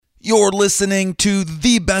You're listening to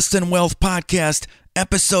the Best in Wealth Podcast,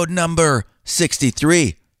 episode number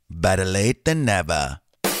 63. Better late than never.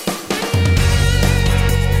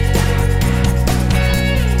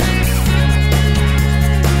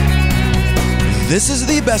 This is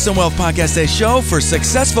the Best in Wealth Podcast, a show for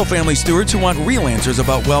successful family stewards who want real answers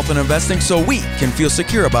about wealth and investing so we can feel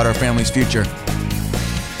secure about our family's future.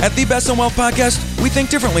 At the Best in Wealth Podcast, we think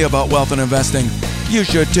differently about wealth and investing. You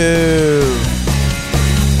should too.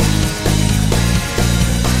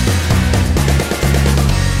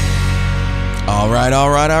 All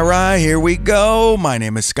right. Here we go. My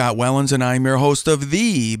name is Scott Wellens, and I'm your host of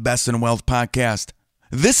the Best in Wealth Podcast.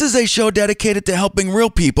 This is a show dedicated to helping real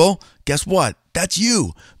people, guess what? That's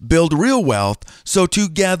you, build real wealth so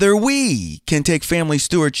together we can take family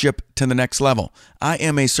stewardship to the next level. I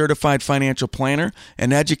am a certified financial planner,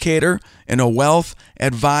 an educator, and a wealth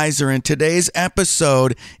advisor. And today's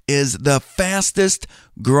episode is the fastest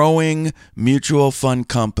growing mutual fund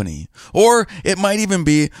company. Or it might even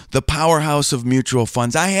be the powerhouse of mutual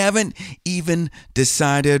funds. I haven't even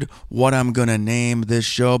decided what I'm going to name this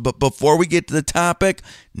show. But before we get to the topic,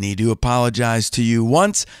 need to apologize to you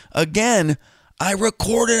once again. I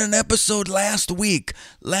recorded an episode last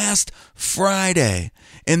Friday,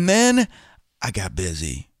 and then I got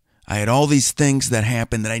busy. I had all these things that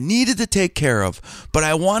happened that I needed to take care of, but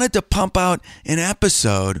I wanted to pump out an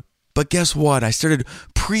episode. But guess what? I started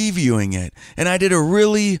previewing it, and I did a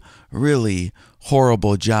really, really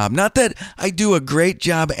horrible job. Not that I do a great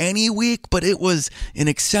job any week, but it was an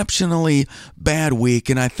exceptionally bad week,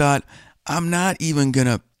 and I thought I'm not even going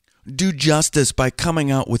to do justice by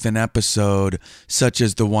coming out with an episode such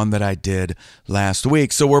as the one that I did last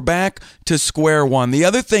week. So we're back to square one. The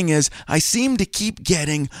other thing is I seem to keep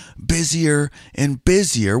getting busier and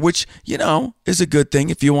busier, which, is a good thing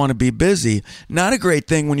if you want to be busy. Not a great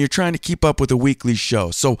thing when you're trying to keep up with a weekly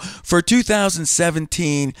show. So for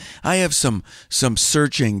 2017, I have some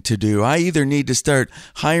searching to do. I either need to start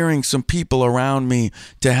hiring some people around me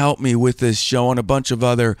to help me with this show and a bunch of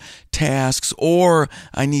other tasks, or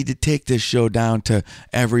I need to take this show down to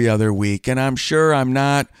every other week. And I'm sure I'm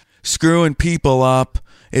not screwing people up.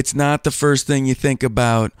 It's not the first thing you think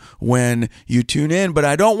about when you tune in, but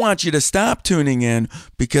I don't want you to stop tuning in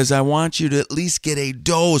because I want you to at least get a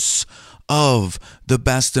dose of the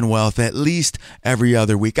Best in Wealth at least every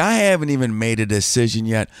other week. I haven't even made a decision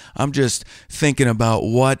yet. I'm just thinking about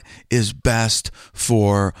what is best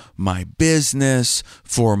for my business,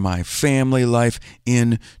 for my family life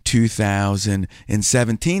in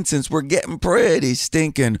 2017, since we're getting pretty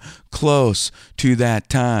stinking close to that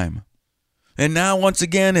time. And now, once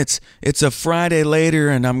again, it's a Friday later,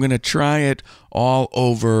 and I'm going to try it all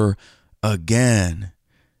over again.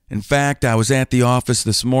 In fact, I was at the office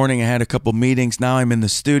this morning. I had a couple meetings. Now I'm in the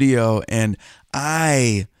studio, and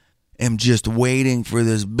I am just waiting for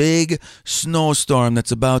this big snowstorm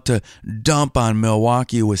that's about to dump on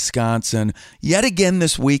Milwaukee, Wisconsin. Yet again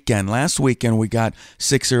this weekend. Last weekend we got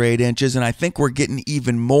 6 or 8 inches, and I think we're getting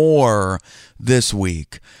even more this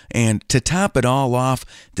week. And to top it all off,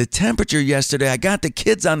 the temperature yesterday, I got the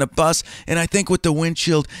kids on the bus, and I think with the wind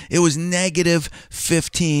chill, it was negative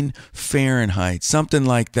 15 Fahrenheit, something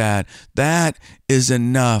like that. That is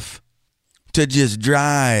enough to just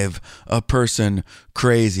drive a person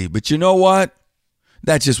crazy. But you know what?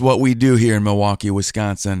 That's just what we do here in Milwaukee,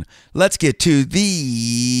 Wisconsin. Let's get to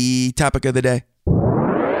the topic of the day.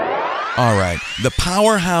 All right, the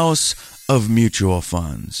powerhouse of mutual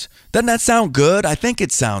funds. Doesn't that sound good? I think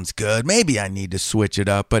it sounds good. Maybe I need to switch it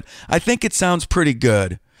up, but I think it sounds pretty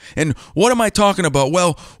good. And what am I talking about?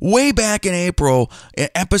 Well, way back in April,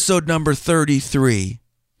 episode number 33,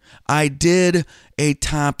 I did a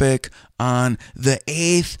topic on the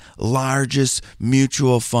 8th largest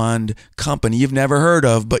mutual fund company you've never heard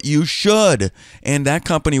of, but you should. And that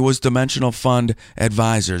company was Dimensional Fund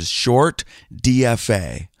Advisors, short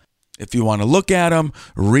DFA. If you want to look at them,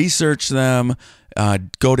 research them,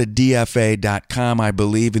 go to DFA.com. I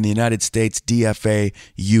believe in the United States, DFAUS.com.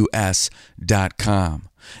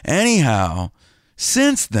 Anyhow,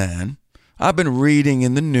 since then, I've been reading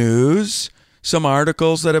in the news some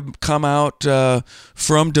articles that have come out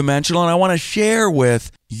from Dimensional, and I want to share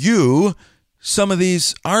with you some of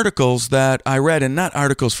these articles that I read, and not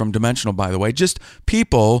articles from Dimensional, by the way, just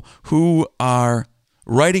people who are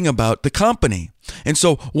writing about the company. And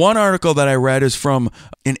so one article that I read is from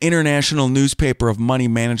an international newspaper of money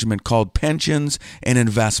management called Pensions and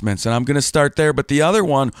Investments. And I'm going to start there. But the other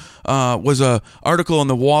one was an article in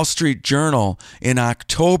the Wall Street Journal in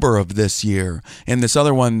October of this year. And this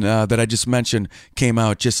other one that I just mentioned came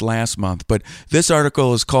out just last month. But this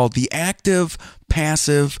article is called The Active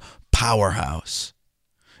Passive Powerhouse.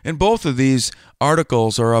 And both of these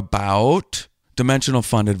articles are about Dimensional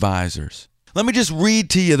Fund Advisors. Let me just read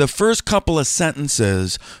to you the first couple of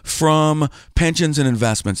sentences from Pensions and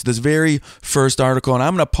Investments, this very first article, and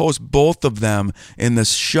I'm going to post both of them in the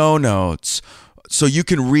show notes so you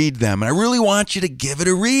can read them. And I really want you to give it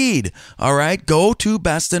a read, all right? Go to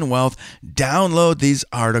Best in Wealth, download these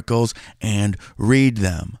articles, and read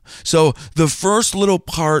them. So the first little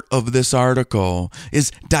part of this article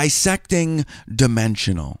is dissecting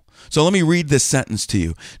Dimensional. So let me read this sentence to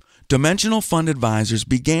you. Dimensional Fund Advisors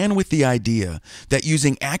began with the idea that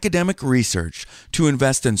using academic research to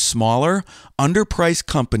invest in smaller, underpriced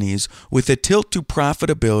companies with a tilt to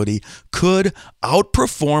profitability could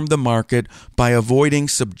outperform the market by avoiding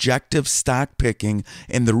subjective stock picking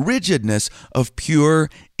and the rigidness of pure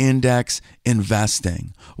index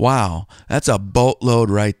investing. Wow, that's a boatload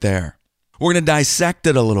right there. We're going to dissect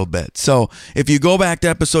it a little bit. So if you go back to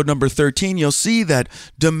episode number 13, you'll see that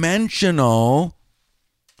Dimensional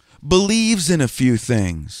believes in a few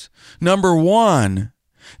things. Number one,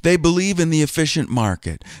 they believe in the efficient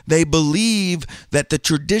market. They believe that the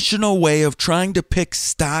traditional way of trying to pick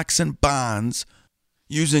stocks and bonds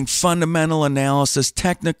using fundamental analysis,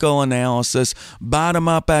 technical analysis,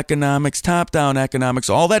 bottom-up economics, top-down economics,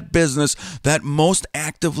 all that business that most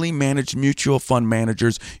actively managed mutual fund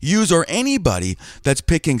managers use, or anybody that's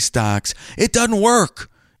picking stocks, it doesn't work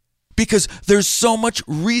because there's so much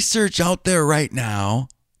research out there right now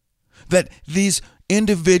that these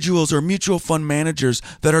individuals or mutual fund managers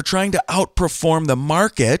that are trying to outperform the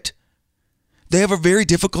market, they have a very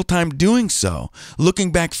difficult time doing so.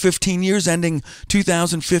 Looking back 15 years, ending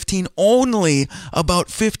 2015, only about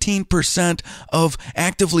 15% of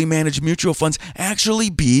actively managed mutual funds actually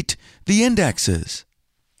beat the indexes.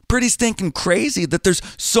 Pretty stinking crazy that there's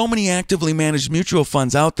so many actively managed mutual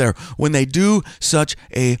funds out there when they do such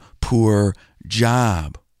a poor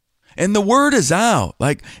job. And the word is out.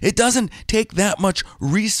 Like, it doesn't take that much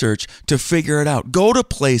research to figure it out. Go to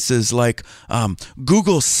places like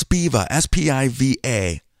Google SPIVA,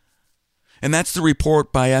 S-P-I-V-A. And that's the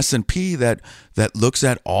report by S&P that looks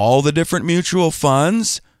at all the different mutual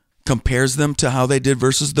funds, compares them to how they did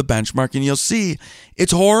versus the benchmark, and you'll see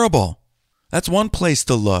it's horrible. That's one place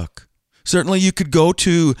to look. Certainly, you could go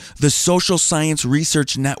to the Social Science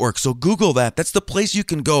Research Network. So Google that. That's the place you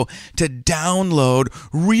can go to download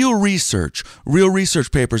real research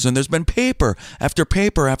papers. And there's been paper after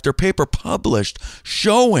paper after paper published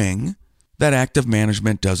showing that active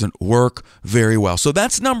management doesn't work very well. So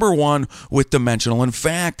that's number one with Dimensional. In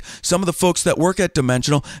fact, some of the folks that work at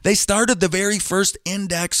Dimensional, they started the very first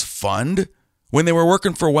index fund when they were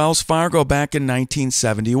working for Wells Fargo back in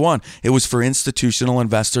 1971. It was for institutional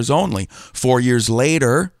investors only. 4 years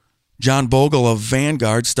later, John Bogle of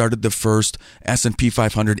Vanguard started the first S&P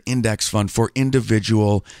 500 index fund for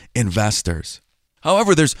individual investors.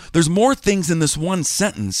 However, there's more things in this one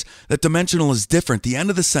sentence that Dimensional is different. The end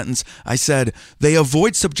of the sentence, I said, they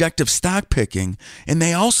avoid subjective stock picking, and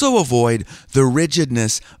they also avoid the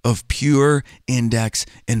rigidness of pure index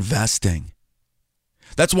investing.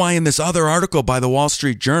 That's why in this other article by the Wall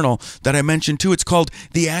Street Journal that I mentioned too, it's called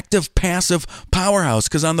the Active Passive Powerhouse.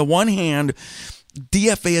 Because on the one hand,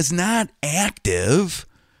 DFA is not active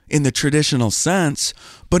in the traditional sense,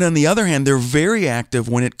 but on the other hand, they're very active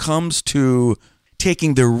when it comes to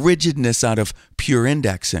taking the rigidness out of pure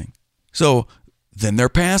indexing. So then they're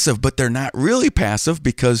passive, but they're not really passive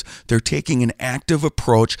because they're taking an active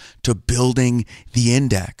approach to building the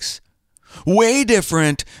index. Way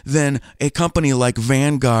different than a company like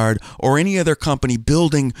Vanguard or any other company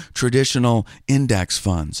building traditional index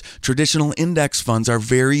funds. Traditional index funds are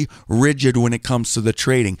very rigid when it comes to the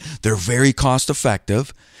trading. They're very cost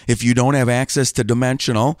effective. If you don't have access to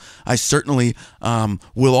Dimensional, I certainly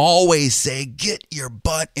will always say get your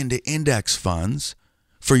butt into index funds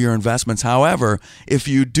for your investments. However, if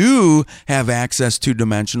you do have access to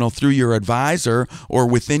Dimensional through your advisor or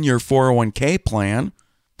within your 401k plan,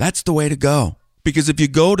 that's the way to go. Because if you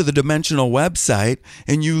go to the Dimensional website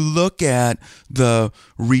and you look at the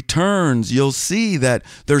returns, you'll see that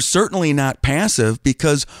they're certainly not passive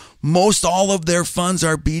because most all of their funds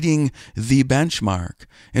are beating the benchmark.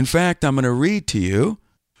 In fact, I'm going to read to you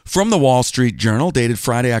from the Wall Street Journal, dated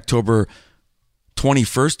Friday, October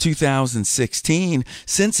 21st, 2016.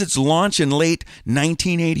 Since its launch in late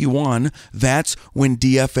 1981, that's when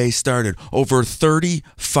DFA started. Over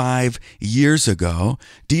 35 years ago,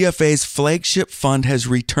 DFA's flagship fund has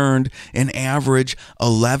returned an average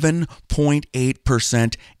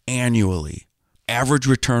 11.8% annually. Average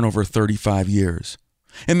return over 35 years.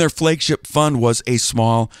 And their flagship fund was a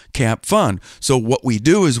small cap fund. So what we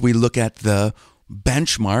do is we look at the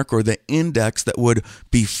benchmark or the index that would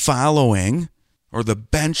be following, or the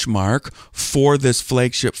benchmark for this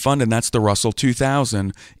flagship fund, and that's the Russell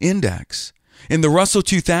 2000 index. And the Russell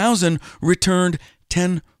 2000 returned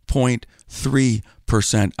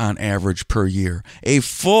 10.3% on average per year, a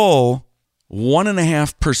full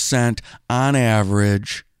 1.5% on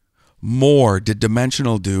average more did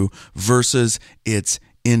Dimensional do versus its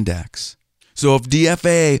index. So if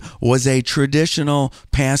DFA was a traditional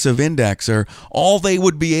passive indexer, all they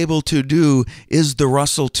would be able to do is the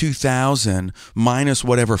Russell 2000 minus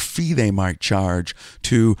whatever fee they might charge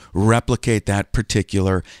to replicate that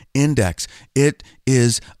particular index. It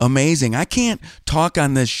is amazing. I can't talk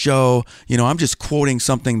on this show, I'm just quoting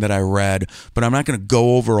something that I read, but I'm not going to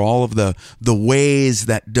go over all of the ways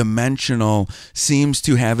that Dimensional seems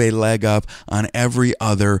to have a leg up on every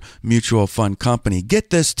other mutual fund company.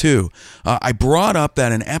 Get this too. I brought up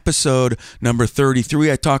that in episode number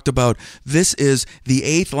 33, I talked about this is the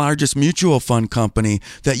 8th largest mutual fund company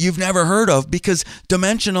that you've never heard of because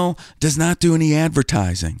Dimensional does not do any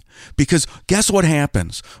advertising. Because guess what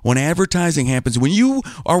happens when advertising happens? When you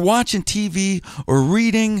are watching TV or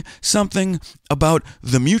reading something about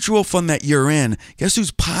the mutual fund that you're in, guess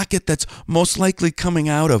whose pocket that's most likely coming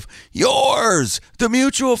out of? Yours, the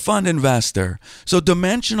mutual fund investor. So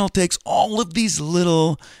Dimensional takes all of these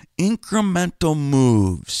little incremental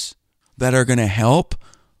moves that are going to help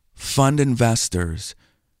fund investors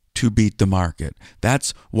to beat the market.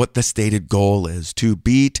 That's what the stated goal is, to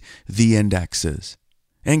beat the indexes.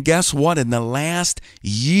 And guess what? In the last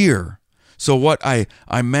year, so what I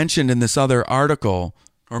mentioned in this other article,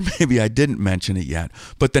 or maybe I didn't mention it yet,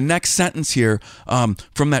 but the next sentence here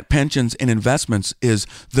from that Pensions and Investments is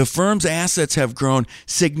the firm's assets have grown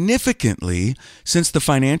significantly since the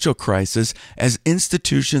financial crisis as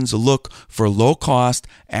institutions look for low-cost,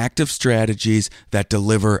 active strategies that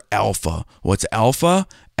deliver alpha. What's alpha?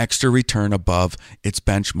 Extra return above its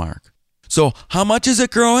benchmark. So how much is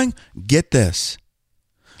it growing? Get this.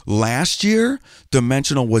 Last year,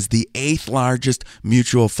 Dimensional was the 8th largest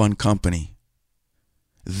mutual fund company.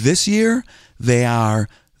 This year, they are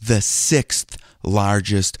the 6th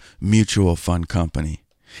largest mutual fund company.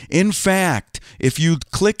 In fact, if you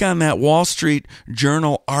click on that Wall Street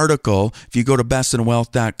Journal article, if you go to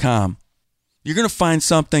bestandwealth.com, you're going to find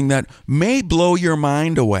something that may blow your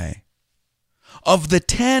mind away. Of the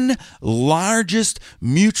 10 largest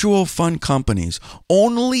mutual fund companies,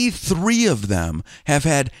 only 3 of them have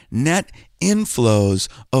had net inflows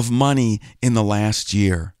of money in the last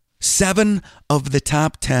year. 7 of the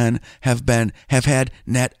top 10 have had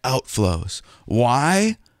net outflows.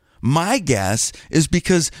 Why? My guess is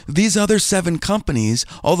because these other 7 companies,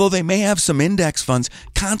 although they may have some index funds,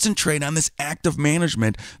 concentrate on this active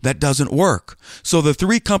management that doesn't work. So the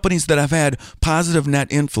 3 companies that have had positive net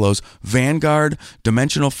inflows, Vanguard,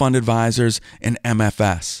 Dimensional Fund Advisors, and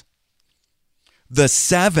MFS. The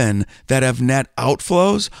 7 that have net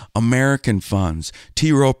outflows, American Funds,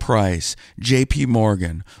 T. Rowe Price, JP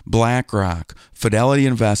Morgan, BlackRock, Fidelity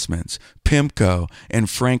Investments, PIMCO, and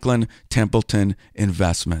Franklin Templeton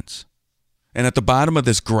Investments. And at the bottom of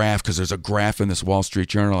this graph, because there's a graph in this Wall Street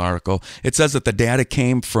Journal article, it says that the data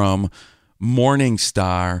came from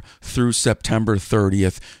Morningstar through September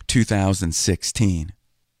 30th, 2016.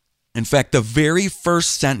 In fact, the very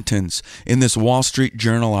first sentence in this Wall Street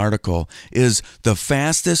Journal article is the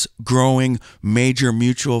fastest growing major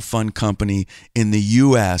mutual fund company in the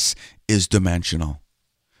U.S. is Dimensional.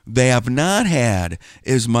 They have not had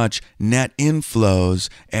as much net inflows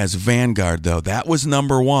as Vanguard, though. That was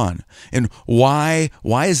number 1. And why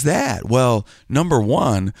is that? Well, number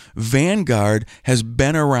 1, Vanguard has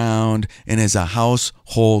been around and is a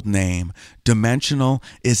household name. Dimensional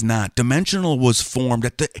is not. Dimensional was formed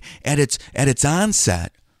at its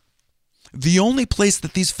onset. The only place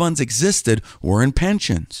that these funds existed were in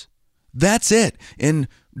pensions. That's it. In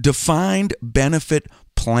defined benefit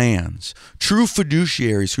plans. True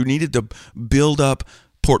fiduciaries who needed to build up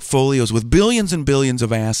portfolios with billions and billions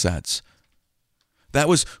of assets. That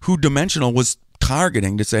was who Dimensional was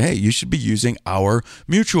targeting to say, hey, you should be using our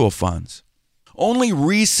mutual funds. Only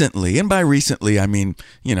recently, and by recently I mean,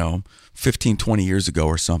 15, 20 years ago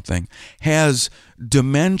or something, has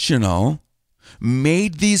Dimensional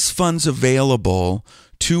made these funds available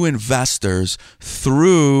to investors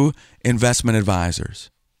through investment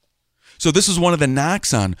advisors. So this is one of the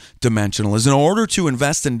knocks on Dimensional, is in order to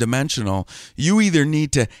invest in Dimensional, you either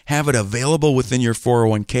need to have it available within your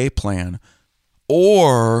 401k plan,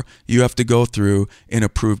 or you have to go through an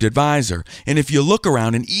approved advisor. And if you look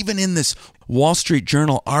around, and even in this Wall Street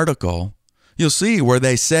Journal article, You'll see where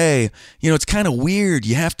they say, it's kind of weird.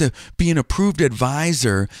 You have to be an approved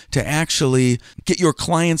advisor to actually get your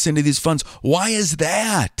clients into these funds. Why is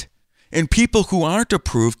that? And people who aren't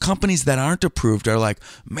approved, companies that aren't approved are like,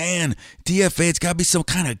 man, DFA, it's got to be some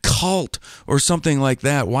kind of cult or something like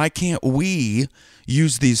that. Why can't we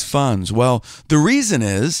use these funds? Well, the reason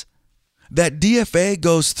is that DFA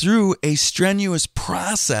goes through a strenuous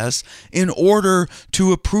process in order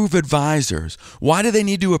to approve advisors. Why do they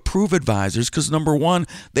need to approve advisors? Because number one,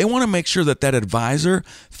 they want to make sure that that advisor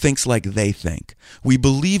thinks like they think. We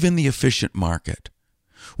believe in the efficient market.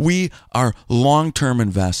 We are long-term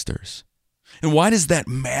investors. And why does that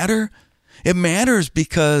matter? It matters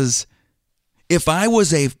because if I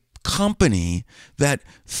was a company that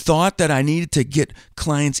thought that I needed to get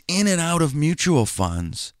clients in and out of mutual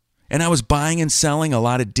funds, and I was buying and selling a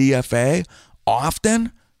lot of DFA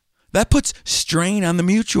often, that puts strain on the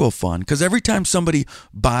mutual fund because every time somebody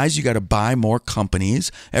buys, you got to buy more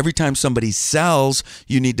companies. Every time somebody sells,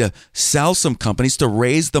 you need to sell some companies to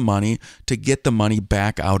raise the money to get the money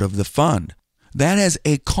back out of the fund. That has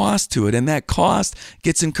a cost to it, and that cost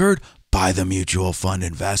gets incurred by the mutual fund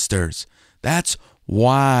investors. That's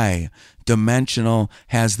why Dimensional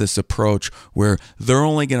has this approach where they're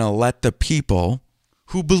only going to let the people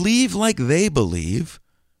who believe like they believe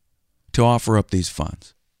to offer up these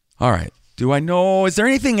funds. All right. Is there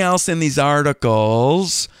anything else in these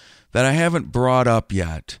articles that I haven't brought up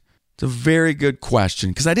yet? It's a very good question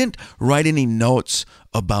because I didn't write any notes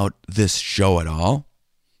about this show at all.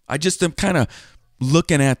 I just am kind of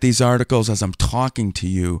looking at these articles as I'm talking to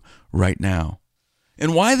you right now.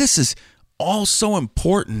 And why this is all so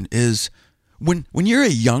important is when you're a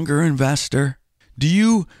younger investor, do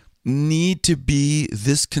you need to be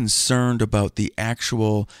this concerned about the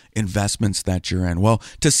actual investments that you're in? Well,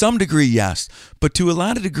 to some degree, yes, but to a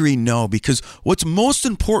lot of degree, no, because what's most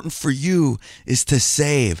important for you is to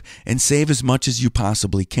save and save as much as you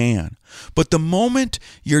possibly can. But the moment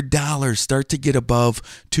your dollars start to get above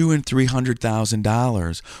 $200,000 and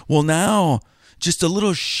 $300,000, well, now just a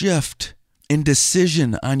little shift in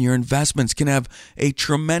decision on your investments can have a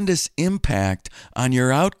tremendous impact on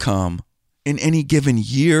your outcome in any given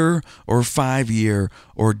year or 5-year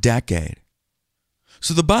or decade.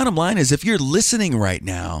 So the bottom line is if you're listening right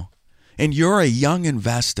now and you're a young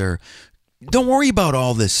investor, don't worry about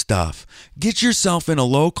all this stuff. Get yourself in a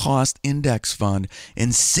low-cost index fund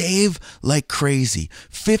and save like crazy.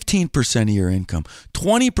 15% of your income,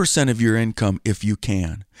 20% of your income if you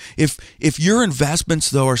can. If your investments,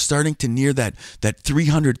 though, are starting to near that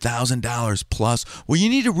 $300,000 plus, well, you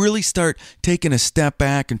need to really start taking a step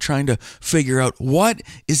back and trying to figure out what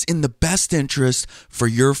is in the best interest for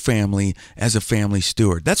your family as a family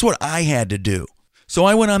steward. That's what I had to do. So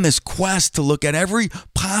I went on this quest to look at every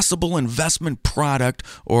possible investment product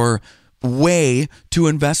or way to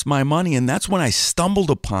invest my money. And that's when I stumbled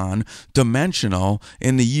upon Dimensional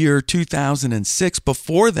in the year 2006.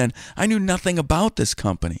 Before then, I knew nothing about this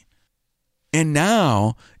company. And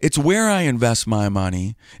now it's where I invest my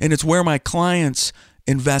money and it's where my clients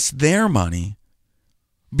invest their money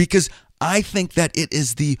because I think that it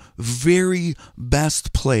is the very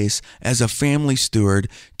best place as a family steward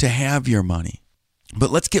to have your money. But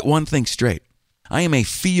let's get one thing straight. I am a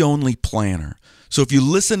fee-only planner. So if you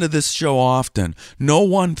listen to this show often, know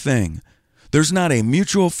one thing. There's not a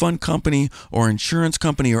mutual fund company or insurance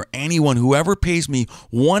company or anyone who ever pays me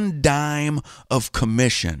one dime of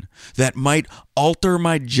commission that might alter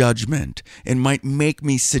my judgment and might make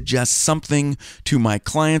me suggest something to my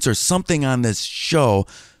clients or something on this show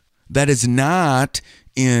that is not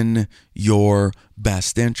in your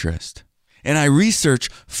best interest. And I research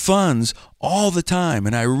funds all the time,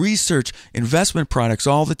 and I research investment products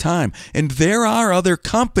all the time. And there are other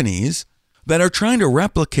companies that are trying to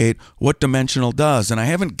replicate what Dimensional does. And I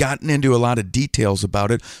haven't gotten into a lot of details about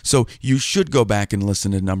it, so you should go back and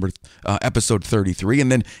listen to episode 33,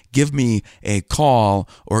 and then give me a call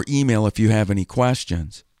or email if you have any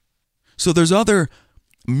questions. So there's other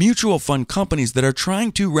mutual fund companies that are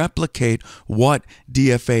trying to replicate what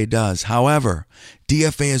DFA does. However,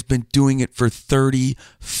 DFA has been doing it for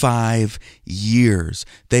 35 years.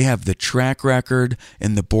 They have the track record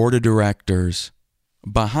and the board of directors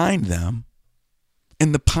behind them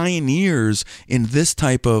and the pioneers in this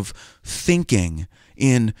type of thinking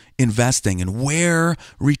in investing and where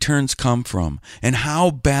returns come from and how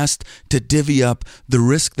best to divvy up the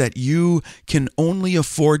risk that you can only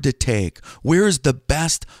afford to take. Where is the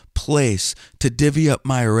best place to divvy up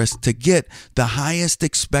my risk to get the highest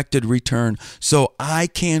expected return so I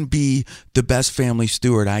can be the best family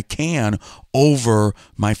steward I can over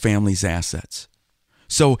my family's assets?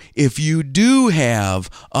 So if you do have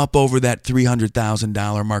up over that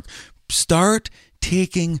 $300,000 mark, start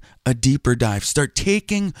taking a deeper dive. Start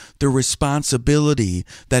taking the responsibility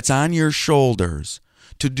that's on your shoulders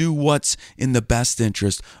to do what's in the best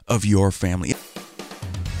interest of your family.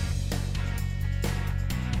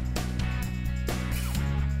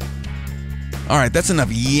 All right, that's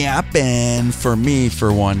enough yapping for me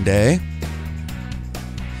for one day.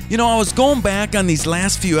 You know, I was going back on these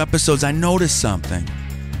last few episodes. I noticed something.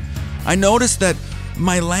 I noticed that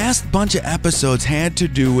my last bunch of episodes had to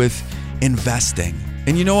do with investing.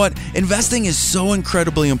 And you know what? Investing is so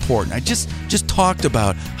incredibly important. I just talked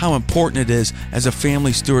about how important it is as a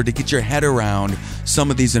family steward to get your head around some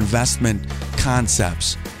of these investment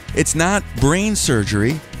concepts. It's not brain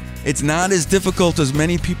surgery. It's not as difficult as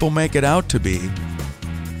many people make it out to be.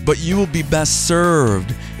 But you will be best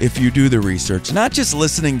served if you do the research. Not just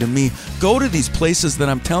listening to me. Go to these places that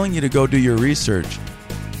I'm telling you to go do your research.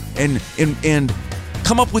 And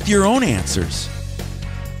come up with your own answers.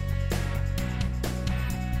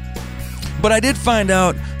 But I did find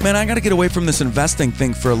out, man, I got to get away from this investing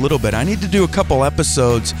thing for a little bit. I need to do a couple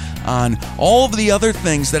episodes on all of the other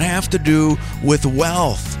things that have to do with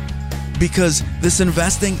wealth. Because this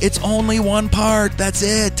investing, it's only one part. That's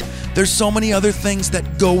it. There's so many other things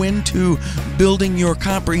that go into building your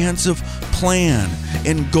comprehensive plan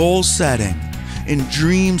and goal setting and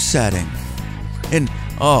dream setting and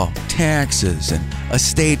taxes and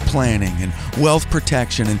estate planning and wealth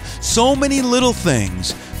protection and so many little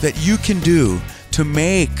things that you can do to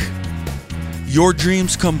make your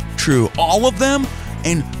dreams come true. All of them,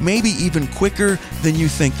 and maybe even quicker than you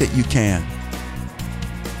think that you can.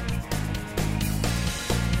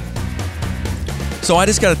 So I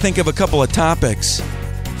just got to think of a couple of topics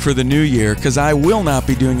for the new year, because I will not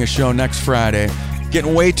be doing a show next Friday.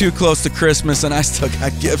 Getting way too close to Christmas, and I still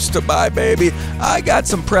got gifts to buy, baby. I got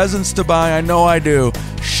some presents to buy. I know I do.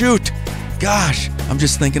 Shoot. Gosh, I'm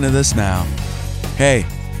just thinking of this now. Hey,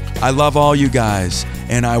 I love all you guys,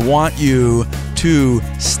 and I want you to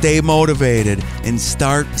stay motivated and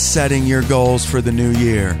start setting your goals for the new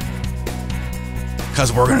year.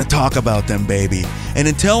 Because we're going to talk about them, baby. And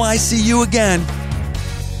until I see you again,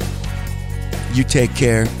 you take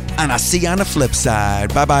care, and I'll see you on the flip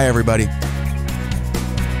side. Bye-bye, everybody.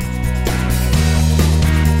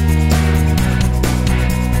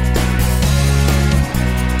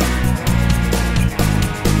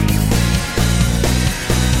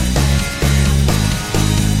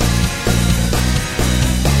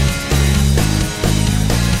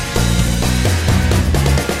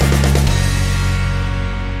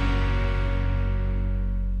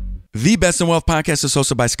 The Best in Wealth podcast is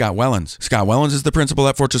hosted by Scott Wellens. Scott Wellens is the principal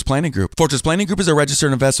at Fortress Planning Group. Fortress Planning Group is a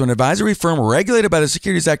registered investment advisory firm regulated by the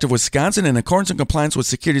Securities Act of Wisconsin in accordance and compliance with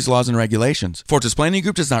securities laws and regulations. Fortress Planning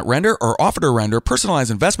Group does not render or offer to render personalized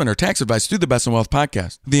investment or tax advice through the Best in Wealth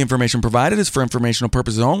podcast. The information provided is for informational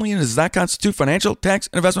purposes only and does not constitute financial, tax,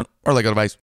 investment, or legal advice.